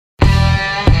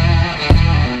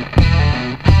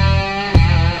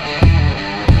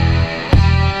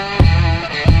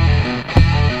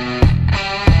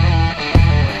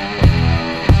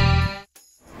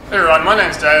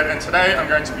Seb, and today I'm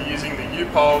going to be using the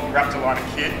POL Raptor liner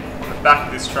kit on the back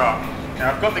of this truck.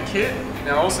 Now I've got the kit,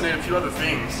 now I also need a few other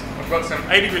things. I've got some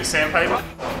 80 grit sandpaper,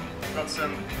 I've got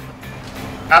some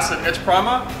acid etch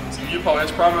primer, some POL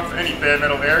etch primer for any bare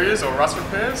metal areas or rust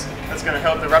repairs. That's going to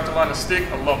help the Raptor liner stick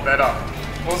a lot better.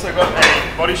 I've also got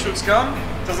a body schutz gun.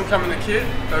 It doesn't come in the kit,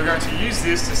 but we're going to use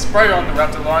this to spray on the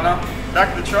Raptor liner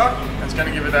back of the truck, and it's going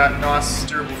to give it that nice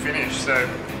durable finish. So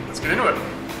let's get into it.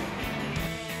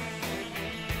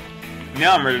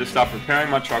 Now I'm ready to start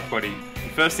preparing my truck body. The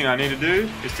first thing I need to do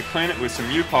is to clean it with some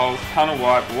POL tunnel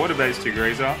wipe water-based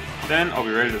degreaser, then I'll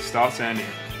be ready to start sanding.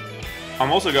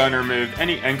 I'm also going to remove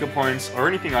any anchor points or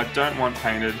anything I don't want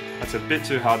painted that's a bit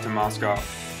too hard to mask up.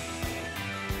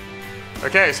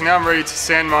 Okay, so now I'm ready to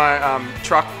sand my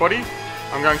truck body.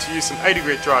 I'm going to use some 80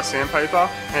 grit dry sandpaper,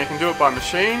 and you can do it by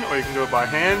machine or you can do it by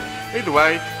hand. Either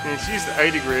way, you need to use the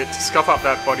 80 grit to scuff up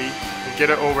that body and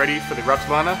get it all ready for the Raptor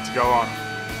liner to go on.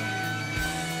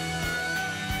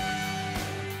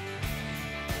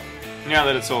 Now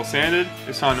that it's all sanded,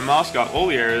 it's time to mask up all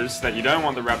the areas that you don't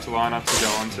want the Raptor liner to go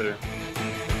onto.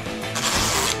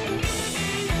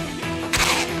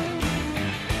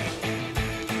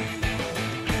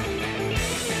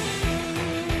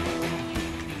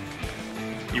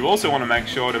 You also want to make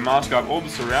sure to mask up all the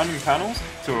surrounding panels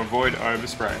to avoid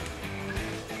overspray.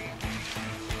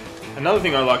 Another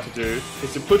thing I like to do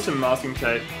is to put some masking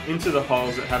tape into the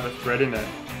holes that have a thread in it.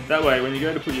 That way, when you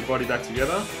go to put your body back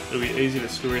together, it'll be easy to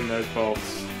screw in those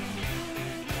bolts.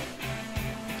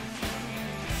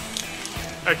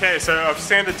 Okay, so I've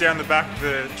sanded down the back of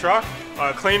the truck.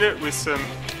 I cleaned it with some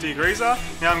degreaser.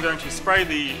 Now I'm going to spray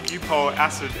the POL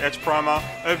acid etch primer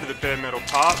over the bare metal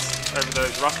parts, over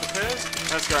those rust repairs.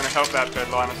 That's going to help that bed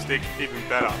liner stick even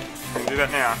better. I'm going to do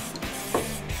that now.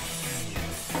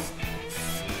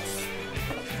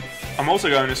 I'm also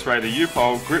going to spray the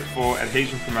POL Grip 4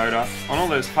 adhesion promoter on all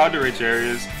those hard to reach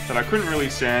areas that I couldn't really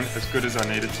sand as good as I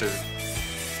needed to.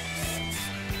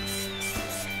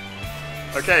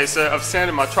 Okay, so I've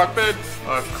sanded my truck bed,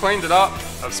 I've cleaned it up,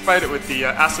 I've sprayed it with the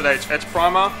acid etch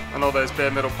primer on all those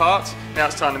bare metal parts. Now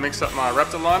it's time to mix up my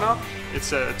Raptor liner.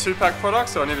 It's a 2-pack product,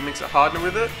 so I need to mix a hardener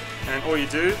with it. And all you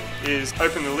do is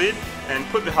open the lid and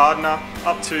put the hardener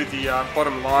up to the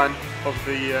bottom line of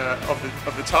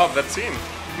the tub that's in.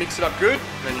 Mix it up good,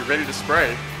 and then you're ready to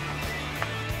spray.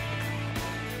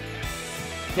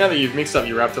 Now that you've mixed up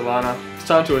your Raptor liner, it's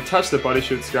time to attach the body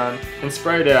schutz gun and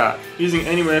spray it out, using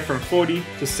anywhere from 40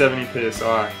 to 70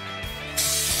 psi.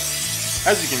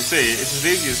 As you can see, it's as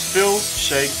easy as fill,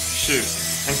 shake, shoot,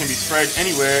 and can be sprayed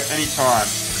anywhere, anytime,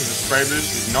 because the spray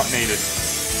boost is not needed.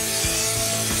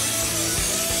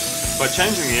 By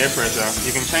changing the air pressure,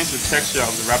 you can change the texture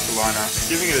of the Raptor liner,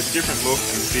 giving it a different look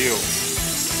and feel.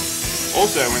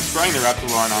 Also, when spraying the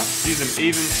Raptor liner, use an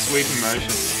even sweeping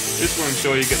motion. This will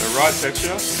ensure you get the right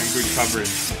texture and good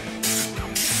coverage.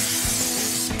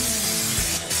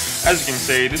 As you can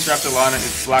see, this Raptor liner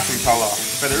is black in colour,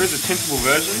 but there is a tintable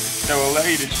version that will allow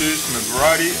you to choose from a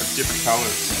variety of different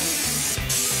colours.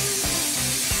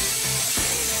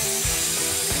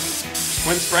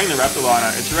 When spraying the Raptor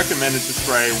liner, it's recommended to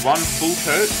spray one full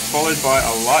coat followed by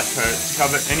a light coat to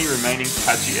cover any remaining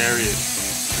patchy areas.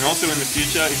 And also in the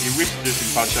future, if you wish to do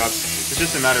some touch-ups, it's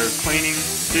just a matter of cleaning,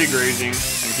 degreasing,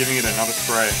 and giving it another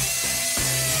spray.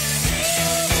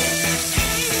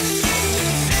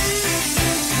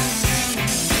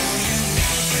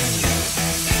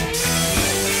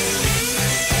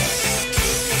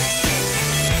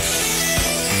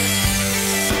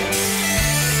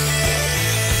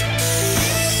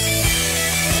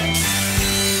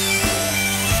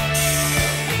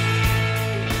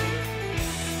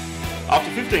 After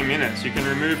 15 minutes, you can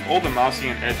remove all the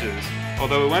masking and edges,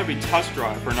 although it won't be touch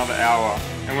dry for another hour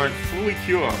and won't fully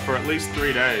cure for at least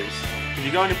 3 days. If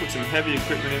you're going to put some heavy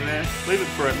equipment in there, leave it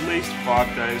for at least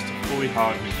 5 days to fully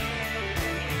harden.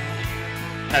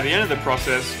 At the end of the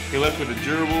process, you're left with a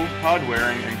durable,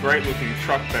 hard-wearing and great-looking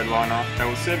truck bed liner that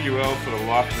will serve you well for the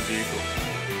life of the vehicle.